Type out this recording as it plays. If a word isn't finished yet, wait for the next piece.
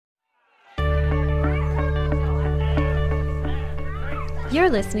You're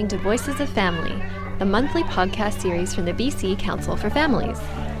listening to Voices of Family, the monthly podcast series from the BC Council for Families.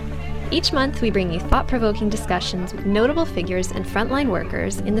 Each month, we bring you thought-provoking discussions with notable figures and frontline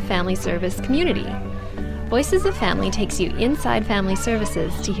workers in the family service community. Voices of Family takes you inside family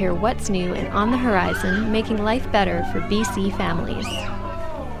services to hear what's new and on the horizon, making life better for BC families.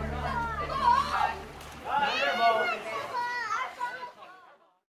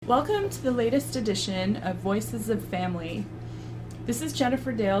 Welcome to the latest edition of Voices of Family. This is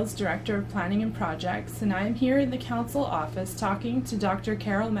Jennifer Dales, Director of Planning and Projects, and I am here in the Council office talking to Dr.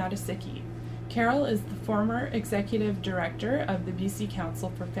 Carol Matusicky. Carol is the former Executive Director of the BC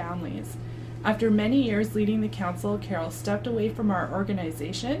Council for Families. After many years leading the Council, Carol stepped away from our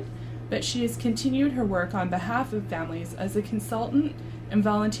organization, but she has continued her work on behalf of families as a consultant and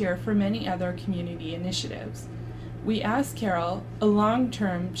volunteer for many other community initiatives. We asked Carol, a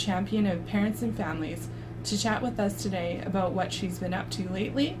long-term champion of parents and families, to chat with us today about what she's been up to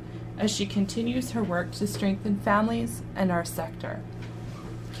lately as she continues her work to strengthen families and our sector.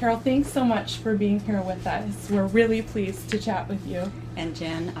 Carol, thanks so much for being here with us. We're really pleased to chat with you. And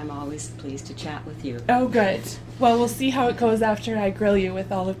Jen, I'm always pleased to chat with you. Oh, good. Well, we'll see how it goes after I grill you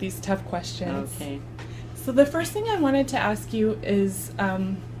with all of these tough questions. Okay. So the first thing I wanted to ask you is,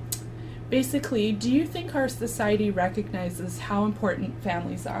 basically, do you think our society recognizes how important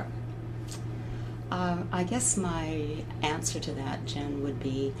families are? I guess my answer to that, Jen, would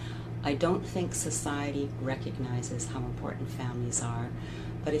be I don't think society recognizes how important families are.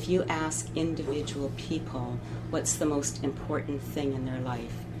 But if you ask individual people what's the most important thing in their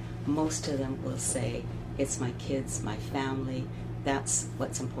life, most of them will say, it's my kids, my family, that's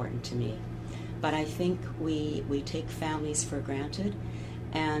what's important to me. But I think we take families for granted,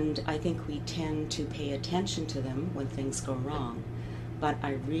 and I think we tend to pay attention to them when things go wrong. But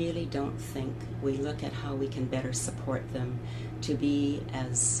I really don't think we look at how we can better support them to be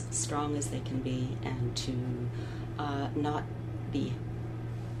as strong as they can be and to not be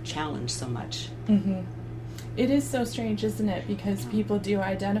challenged so much. Mm-hmm. It is so strange, isn't it? Because people do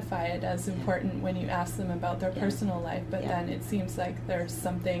identify it as important when you ask them about their personal life, but then it seems like there's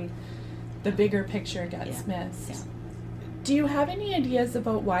something, the bigger picture gets missed. Yeah. Do you have any ideas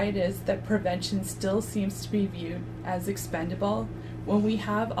about why it is that prevention still seems to be viewed as expendable when we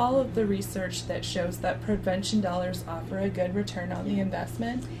have all of the research that shows that prevention dollars offer a good return on the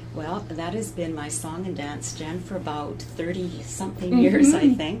investment? Well, that has been my song and dance, Jen, for about 30-something years,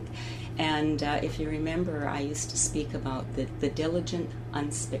 I think. And if you remember, I used to speak about the diligent,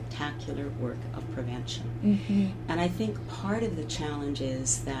 unspectacular work of prevention. Mm-hmm. And I think part of the challenge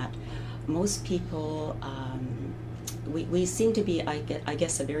is that most people, we seem to be, I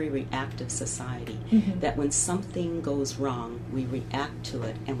guess, a very reactive society, that when something goes wrong, we react to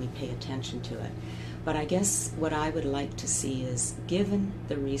it and we pay attention to it. But I guess what I would like to see is, given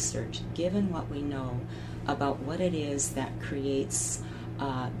the research, given what we know about what it is that creates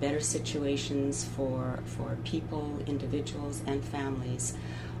better situations for people, individuals, and families,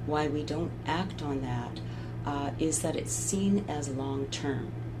 why we don't act on that is that it's seen as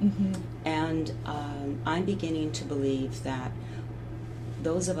long-term. Mm-hmm. And I'm beginning to believe that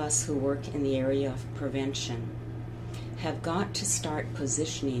those of us who work in the area of prevention have got to start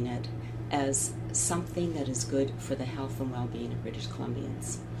positioning it as something that is good for the health and well-being of British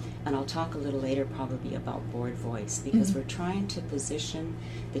Columbians. And I'll talk a little later probably about Board Voice, because we're trying to position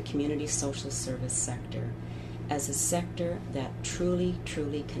the community social service sector as a sector that truly,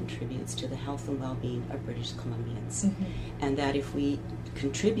 truly contributes to the health and well-being of British Columbians. And that if we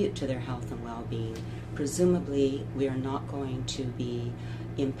contribute to their health and well-being, presumably we are not going to be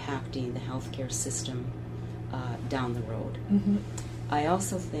impacting the healthcare system down the road. I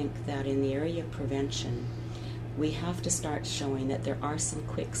also think that in the area of prevention, we have to start showing that there are some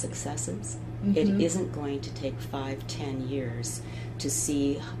quick successes. It isn't going to take 5-10 years to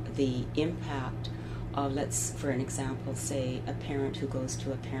see the impact of, let's, for an example, say a parent who goes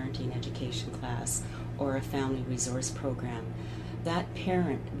to a parenting education class or a family resource program. That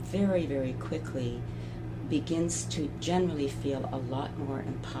parent very, very quickly begins to generally feel a lot more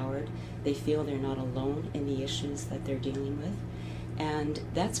empowered. They feel they're not alone in the issues that they're dealing with. And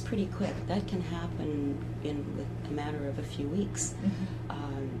that's pretty quick. That can happen with a matter of a few weeks.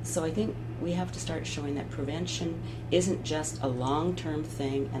 So I think we have to start showing that prevention isn't just a long-term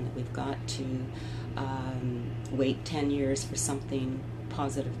thing and that we've got to wait 10 years for something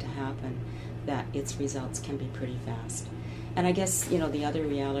positive to happen, that its results can be pretty fast. And I guess, the other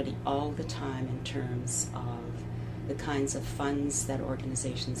reality all the time in terms of the kinds of funds that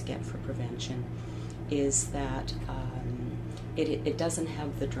organizations get for prevention is that it doesn't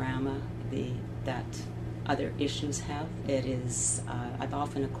have the drama that other issues have. It is, I've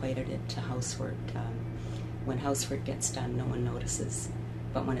often equated it to housework. When housework gets done, no one notices.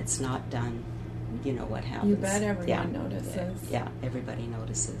 But when it's not done, you know what happens. You bet everyone notices. Yeah, everybody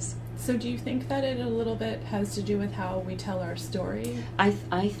notices. So do you think that it a little bit has to do with how we tell our story? I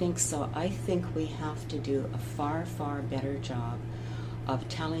think so. I think we have to do a far, far better job of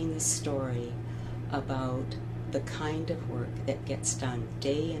telling the story about the kind of work that gets done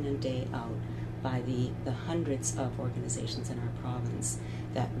day in and day out by the hundreds of organizations in our province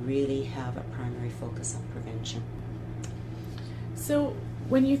that really have a primary focus on prevention. So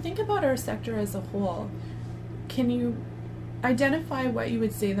when you think about our sector as a whole, can you identify what you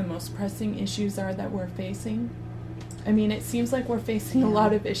would say the most pressing issues are that we're facing? I mean, it seems like we're facing a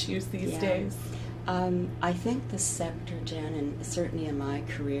lot of issues these days. I think the sector, Jen, and certainly in my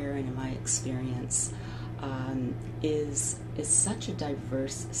career and in my experience, is such a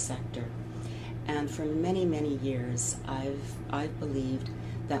diverse sector. And for many, many years, I've believed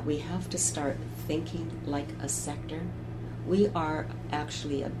that we have to start thinking like a sector. We are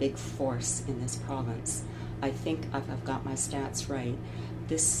actually a big force in this province. I think I've got my stats right.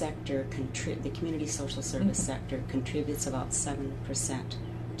 This sector, the community social service sector, contributes about 7%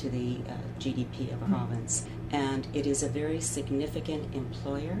 to the GDP of a province. And it is a very significant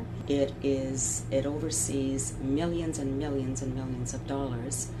employer. It oversees millions and millions and millions of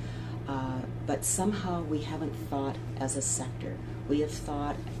dollars. But somehow we haven't thought as a sector. We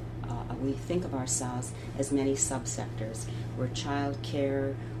think of ourselves as many subsectors. We're child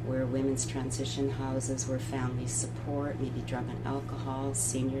care, we're women's transition houses, we're family support, maybe drug and alcohol,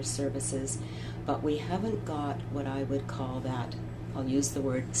 senior services, but we haven't got what I would call that, I'll use the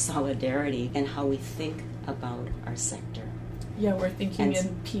word solidarity, in how we think about our sector. Yeah, we're thinking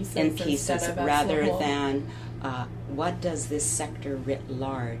in pieces instead of rather than what does this sector writ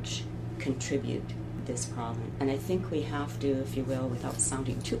large contribute to this province. And I think we have to, if you will, without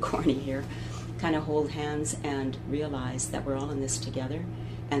sounding too corny here, kind of hold hands and realize that we're all in this together,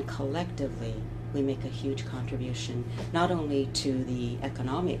 and collectively we make a huge contribution, not only to the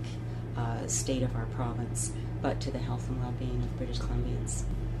economic state of our province, but to the health and well-being of British Columbians.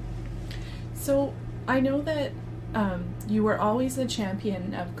 So I know that you were always a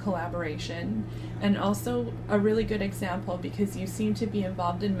champion of collaboration, and also a really good example because you seem to be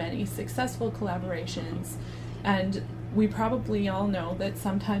involved in many successful collaborations. And we probably all know that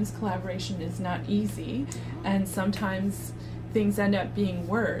sometimes collaboration is not easy, and sometimes things end up being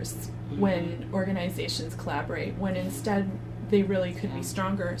worse when organizations collaborate, when instead they really could be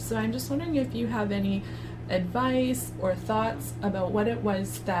stronger. So I'm just wondering if you have any advice or thoughts about what it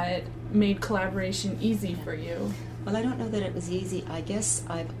was that made collaboration easy for you. Well, I don't know that it was easy. I guess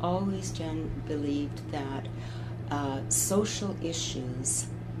I've always, Jen, believed that social issues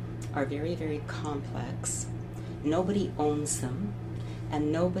are very, very complex. Nobody owns them,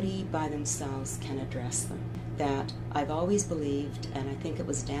 and nobody by themselves can address them. That I've always believed, and I think it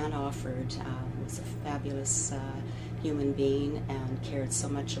was Dan Offord, who was a fabulous human being and cared so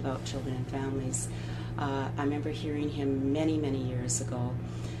much about children and families. I remember hearing him many, many years ago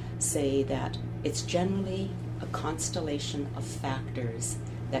say that it's generally a constellation of factors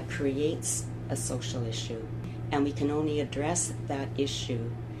that creates a social issue, and we can only address that issue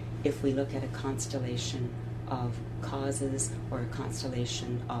if we look at a constellation of causes or a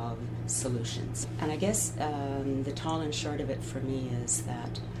constellation of solutions. And I guess the tall and short of it for me is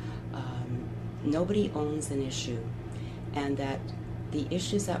that nobody owns an issue, and that the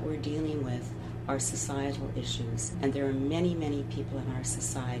issues that we're dealing with are societal issues, and there are many, many people in our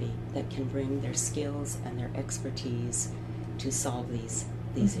society that can bring their skills and their expertise to solve these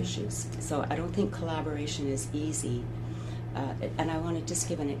issues. So I don't think collaboration is easy. And I want to just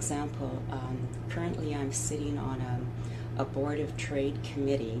give an example. Currently I'm sitting on a Board of Trade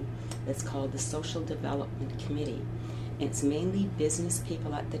committee that's called the Social Development Committee. It's mainly business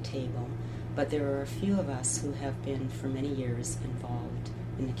people at the table, but there are a few of us who have been for many years involved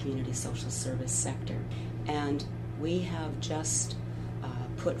in the community social service sector. And we have just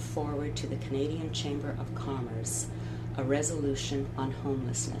put forward to the Canadian Chamber of Commerce a resolution on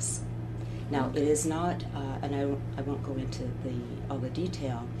homelessness. Now, it is not, and I won't go into all the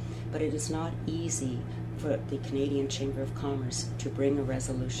detail, but it is not easy for the Canadian Chamber of Commerce to bring a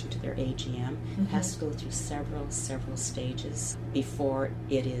resolution to their AGM. It has to go through several stages before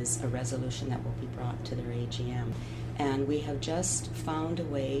it is a resolution that will be brought to their AGM. And we have just found a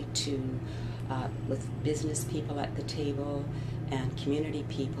way to, with business people at the table and community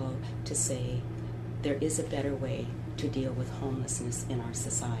people, to say there is a better way to deal with homelessness in our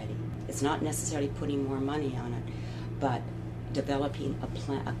society. It's not necessarily putting more money on it, but developing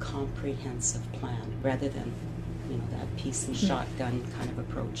a comprehensive plan rather than, that piece and shotgun kind of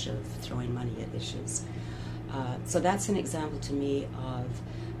approach of throwing money at issues. So that's an example to me of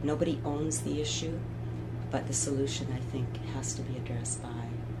nobody owns the issue, but the solution, I think, has to be addressed by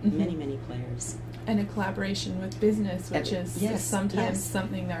many, many players. And a collaboration with business, which is sometimes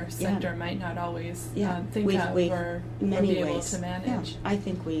something our sector might not always think of or be able to manage. I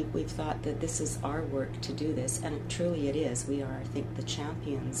think we've thought that this is our work to do this, and truly it is. We are, I think, the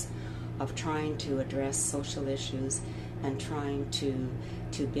champions of trying to address social issues and trying to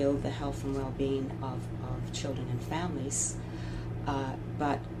build the health and well-being of children and families.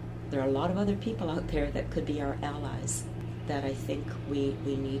 But there are a lot of other people out there that could be our allies that I think we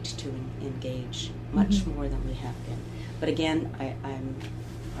need to engage much more than we have been. But again,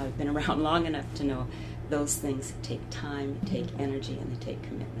 I've been around long enough to know those things take time, take energy, and they take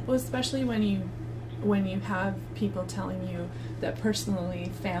commitment. Well, especially when you have people telling you that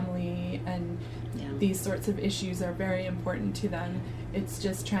personally, family, and these sorts of issues are very important to them. It's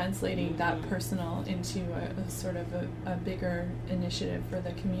just translating that personal into a sort of a bigger initiative for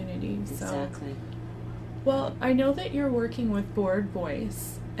the community. Exactly. Well, I know that you're working with Board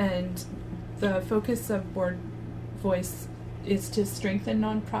Voice, and the focus of Board Voice is to strengthen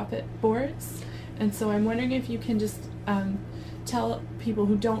nonprofit boards. And so I'm wondering if you can just tell people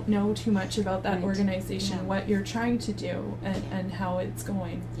who don't know too much about that organization what you're trying to do and how it's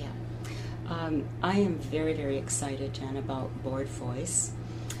going. Yeah. I am very, very excited, Jen, about Board Voice.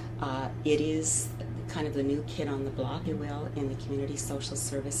 It is kind of the new kid on the block, if you will, in the community social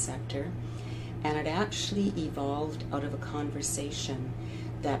service sector. And it actually evolved out of a conversation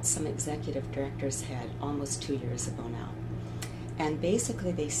that some executive directors had almost 2 years ago now. And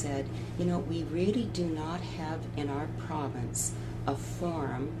basically they said, we really do not have in our province a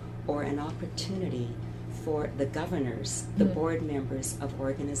forum or an opportunity for the governors, the board members of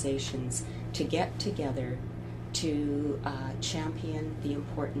organizations to get together to champion the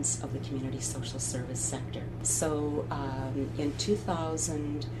importance of the community social service sector. So in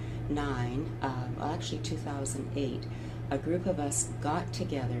 2009, actually 2008, a group of us got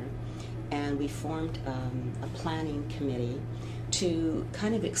together and we formed a planning committee to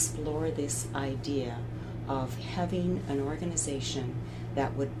kind of explore this idea of having an organization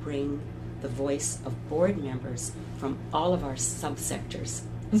that would bring the voice of board members from all of our subsectors.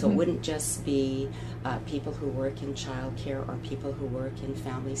 So it wouldn't just be people who work in childcare or people who work in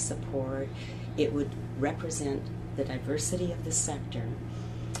family support. It would represent the diversity of the sector,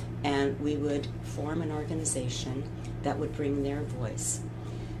 and we would form an organization that would bring their voice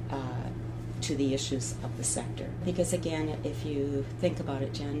to the issues of the sector. Because again, if you think about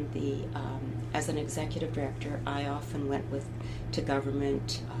it, Jen, as an executive director, I often went to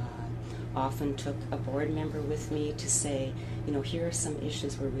government, often took a board member with me to say, here are some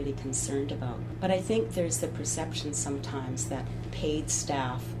issues we're really concerned about. But I think there's the perception sometimes that paid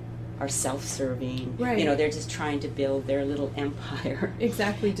staff are self-serving. Right. They're just trying to build their little empire.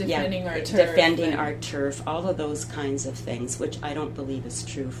 Exactly, defending our turf. Defending our turf, all of those kinds of things, which I don't believe is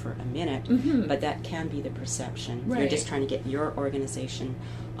true for a minute, but that can be the perception. Right. You're just trying to get your organization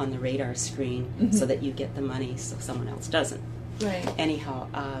on the radar screen so that you get the money so someone else doesn't. Right. Anyhow,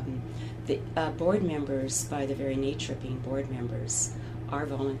 the board members, by the very nature of being board members, are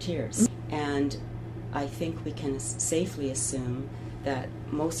volunteers. And I think we can safely assume that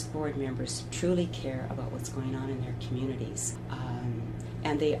most board members truly care about what's going on in their communities.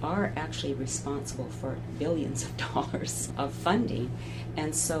 And they are actually responsible for billions of dollars of funding.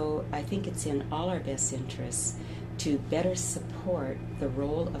 And so I think it's in all our best interests to better support the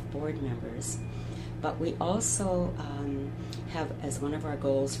role of board members. But we also have as one of our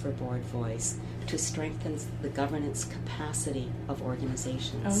goals for Board Voice to strengthen the governance capacity of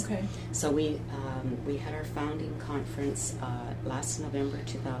organizations. Okay. So we had our founding conference last November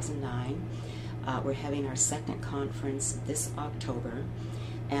 2009. We're having our second conference this October,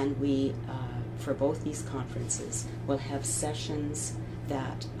 and we, for both these conferences, will have sessions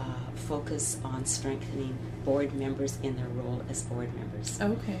that focus on strengthening board members in their role as board members.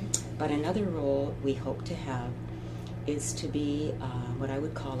 Okay. But another role we hope to have is to be what I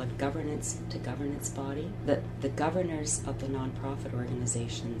would call a governance-to-governance body. The governors of the nonprofit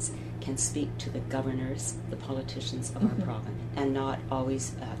organizations can speak to the governors, the politicians of our province, and not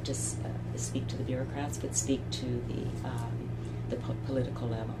always just speak to the bureaucrats, but speak to the political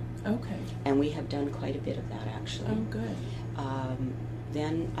level. Okay. And we have done quite a bit of that, actually. Oh, good.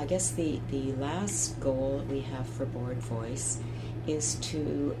 Then I guess the last goal we have for Board Voice is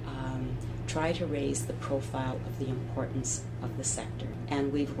to try to raise the profile of the importance of the sector.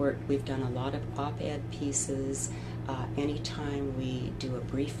 And we've done a lot of op-ed pieces. Anytime we do a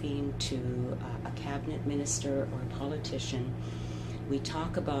briefing to a cabinet minister or a politician, we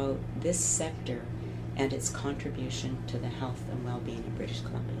talk about this sector and its contribution to the health and well-being of British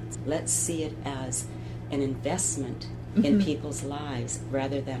Columbians. Let's see it as an investment in people's lives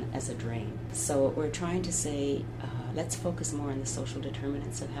rather than as a drain. So we're trying to say, let's focus more on the social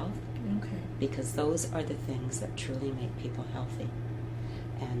determinants of health, because those are the things that truly make people healthy.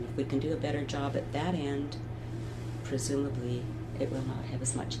 And if we can do a better job at that end, presumably it will not have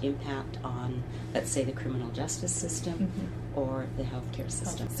as much impact on, let's say, the criminal justice system or the healthcare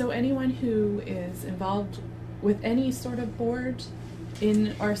system. So anyone who is involved with any sort of board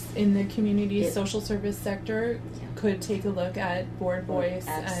in the community social service sector could take a look at Board Voice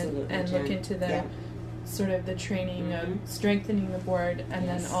and look into the sort of the training of strengthening the board, and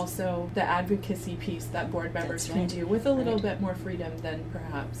then also the advocacy piece that board members can do with a little bit more freedom than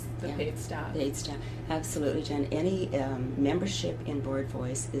perhaps the paid staff. Paid staff, absolutely, Jen. Any membership in Board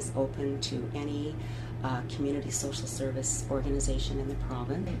Voice is open to any community social service organization in the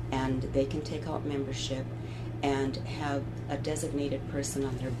province, and they can take out membership and have a designated person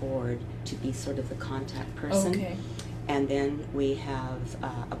on their board to be sort of the contact person. And then we have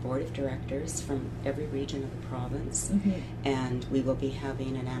a board of directors from every region of the province, and we will be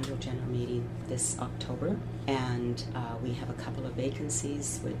having an annual general meeting this October, and we have a couple of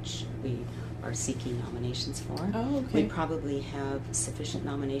vacancies which we are seeking nominations for. We probably have sufficient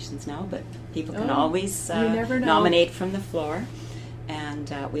nominations now, but people can always nominate from the floor.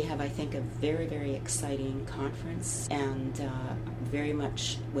 And we have, I think, a very, very exciting conference, and very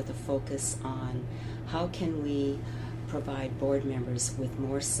much with a focus on how can we provide board members with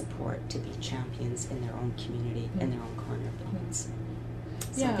more support to be champions in their own community, in their own corner of the province.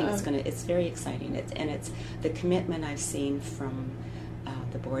 So I think it's very exciting. It's the commitment I've seen from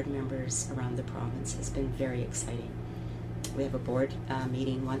the board members around the province has been very exciting. We have a board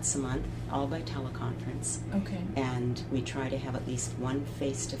meeting once a month, all by teleconference. And we try to have at least one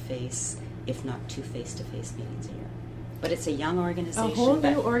face-to-face, if not two face-to-face meetings a year. But it's a young organization. A whole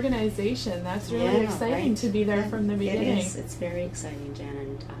new organization. That's really exciting to be there from the beginning. It is. It's very exciting,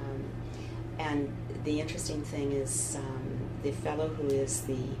 Jan. And the interesting thing is the fellow who is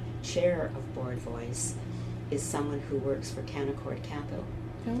the chair of Board Voice is someone who works for Canaccord Capital.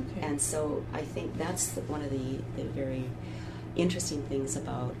 And so I think that's one of the very interesting things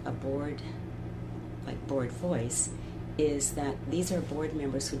about a board like Board Voice is that these are board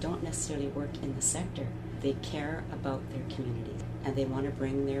members who don't necessarily work in the sector. They care about their communities, and they want to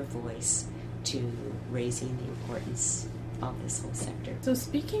bring their voice to raising the importance of this whole sector. So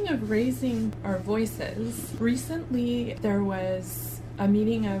speaking of raising our voices, recently there was a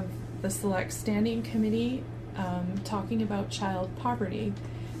meeting of the Select Standing Committee talking about child poverty,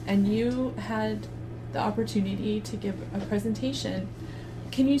 and you had the opportunity to give a presentation.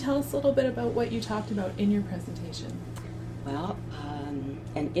 Can you tell us a little bit about what you talked about in your presentation? Well,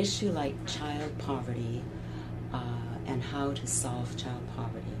 an issue like child poverty and how to solve child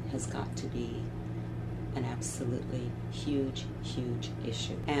poverty has got to be an absolutely huge, huge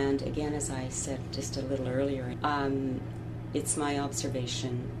issue. And again, as I said just a little earlier, it's my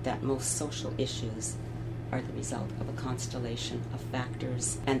observation that most social issues are the result of a constellation of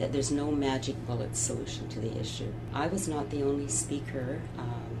factors, and that there's no magic bullet solution to the issue. I was not the only speaker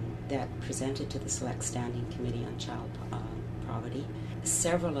that presented to the Select Standing Committee on Child Poverty.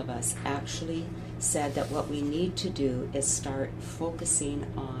 Several of us actually said that what we need to do is start focusing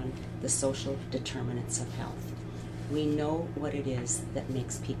on the social determinants of health. We know what it is that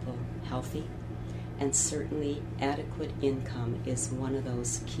makes people healthy, and certainly adequate income is one of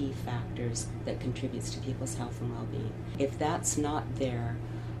those key factors that contributes to people's health and well-being. If that's not there,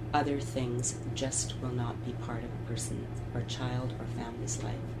 other things just will not be part of a person or child or family's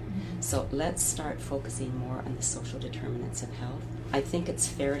life. So let's start focusing more on the social determinants of health. I think it's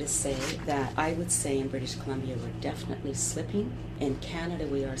fair to say that I would say in British Columbia we're definitely slipping. In Canada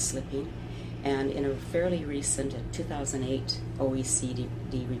we are slipping. And in a fairly recent 2008 OECD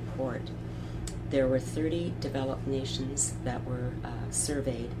report, there were 30 developed nations that were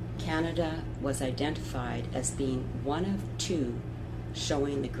surveyed. Canada was identified as being one of two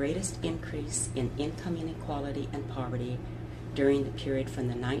showing the greatest increase in income inequality and poverty during the period from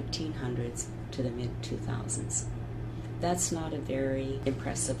the 1900s to the mid-2000s. That's not a very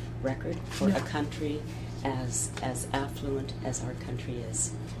impressive record for a country as affluent as our country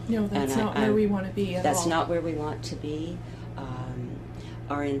is. No, that's not where we want to be at all. That's not where we want to be.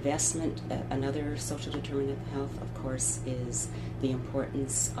 Our investment, another social determinant of health, of course, is the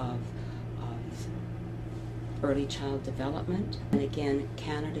importance of early child development. And again,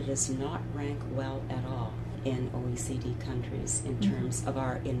 Canada does not rank well at all in OECD countries in terms of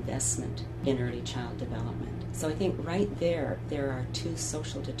our investment in early child development. So I think right there are two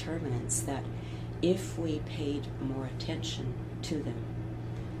social determinants that if we paid more attention to them,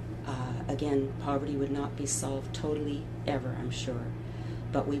 again, poverty would not be solved totally ever, I'm sure,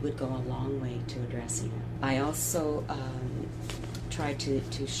 but we would go a long way to addressing it. I also tried to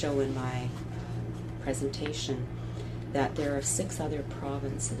show in my presentation that there are 6 other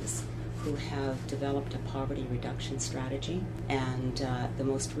provinces who have developed a poverty reduction strategy, and the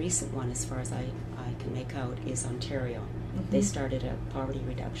most recent one, as far as I can make out, is Ontario. They started a poverty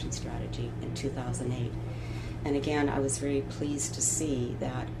reduction strategy in 2008. And again, I was very pleased to see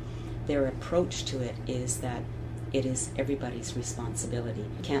that their approach to it is that it is everybody's responsibility.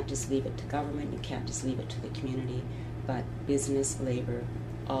 You can't just leave it to government, you can't just leave it to the community, but business, labor,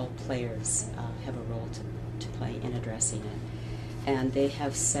 all players have a role to play in addressing it. And they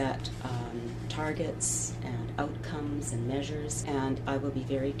have set targets and outcomes and measures, and I will be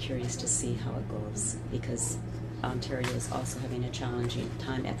very curious to see how it goes, because Ontario is also having a challenging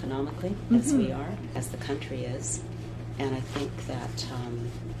time economically, as we are, as the country is, and I think that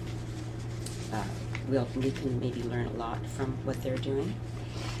we can maybe learn a lot from what they're doing.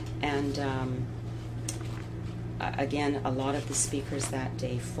 And again, a lot of the speakers that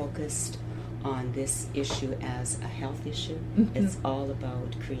day focused on this issue as a health issue. It's all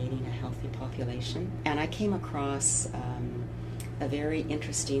about creating a healthy population. And I came across a very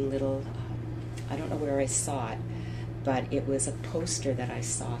interesting little, I don't know where I saw it, but it was a poster that I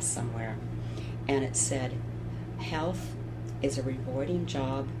saw somewhere. And it said, health is a rewarding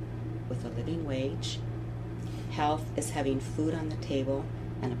job with a living wage. Health is having food on the table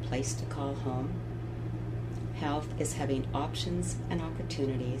and a place to call home. Health is having options and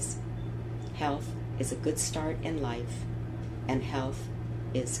opportunities. Health is a good start in life, and health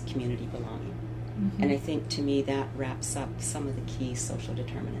is community belonging. And I think, to me, that wraps up some of the key social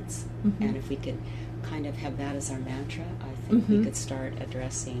determinants. And if we could kind of have that as our mantra, I think we could start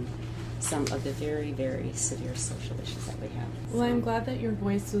addressing some of the very, very severe social issues that we have. Well, I'm glad that your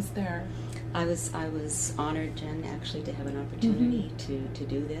voice was there. I was honored, Jen, actually, to have an opportunity to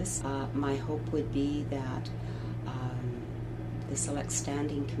do this. My hope would be that the Select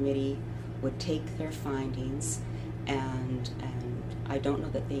Standing Committee would take their findings, and I don't know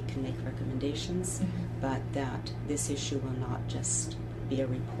that they can make recommendations, but that this issue will not just be a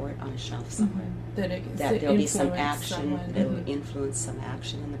report on a shelf somewhere. That there'll be some action, that will influence some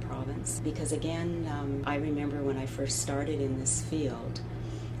action in the province. Because again, I remember when I first started in this field,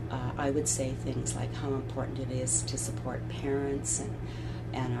 I would say things like how important it is to support parents,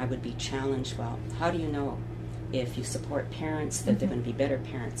 and I would be challenged, well, how do you know if you support parents that they're going to be better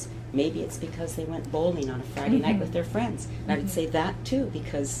parents? Maybe it's because they went bowling on a Friday night with their friends. And I would say that too,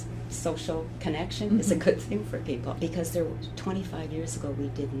 because social connection is a good thing for people. Because 25 years ago, we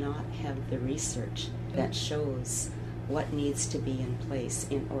did not have the research that shows what needs to be in place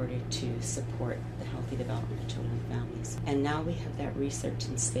in order to support the healthy development of children and families. And now we have that research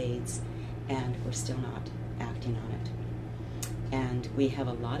in spades, and we're still not acting on it. And we have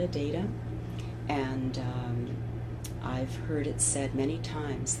a lot of data, and I've heard it said many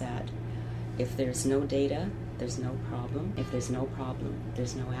times that if there's no data, there's no problem. If there's no problem,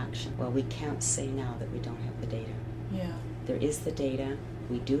 there's no action. Well, we can't say now that we don't have the data. Yeah. There is the data.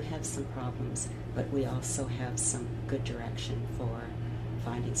 We do have some problems, but we also have some good direction for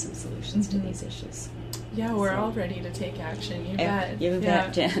finding some solutions to these issues. Yeah, we're all ready to take action. You bet. You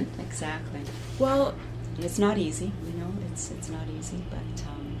bet, Jen. Exactly. Well, it's not easy. It's not easy, but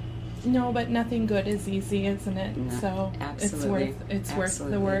no, but nothing good is easy, isn't it? No, so absolutely. it's worth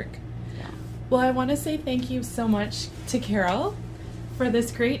the work. Yeah. Well, I want to say thank you so much to Carol for this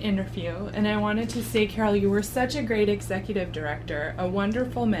great interview, and I wanted to say, Carol, you were such a great executive director, a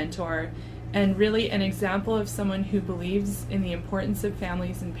wonderful mentor, and really an example of someone who believes in the importance of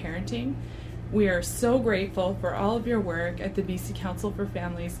families and parenting. We are so grateful for all of your work at the BC Council for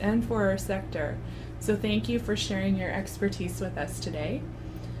Families and for our sector. So thank you for sharing your expertise with us today.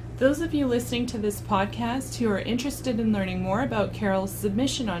 Those of you listening to this podcast who are interested in learning more about Carol's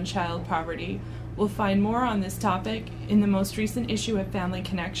submission on child poverty will find more on this topic in the most recent issue of Family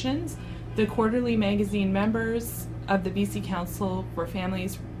Connections, the quarterly magazine members of the BC Council for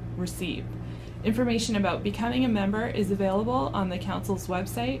Families receive. Information about becoming a member is available on the Council's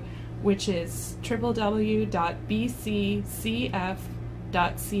website, which is www.bccf.ca.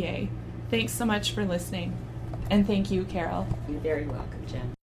 Thanks so much for listening. And thank you, Carol. You're very welcome,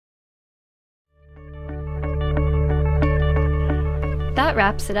 Jen. That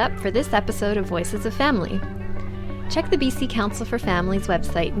wraps it up for this episode of Voices of Family. Check the BC Council for Families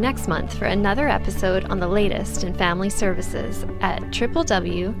website next month for another episode on the latest in family services at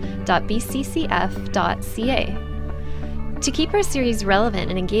www.bccf.ca. To keep our series relevant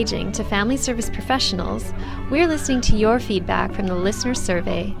and engaging to family service professionals, we're listening to your feedback from the listener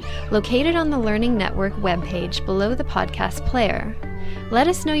survey located on the Learning Network webpage below the podcast player. Let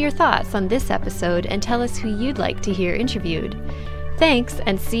us know your thoughts on this episode and tell us who you'd like to hear interviewed. Thanks,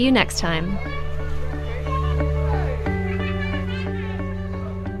 and see you next time.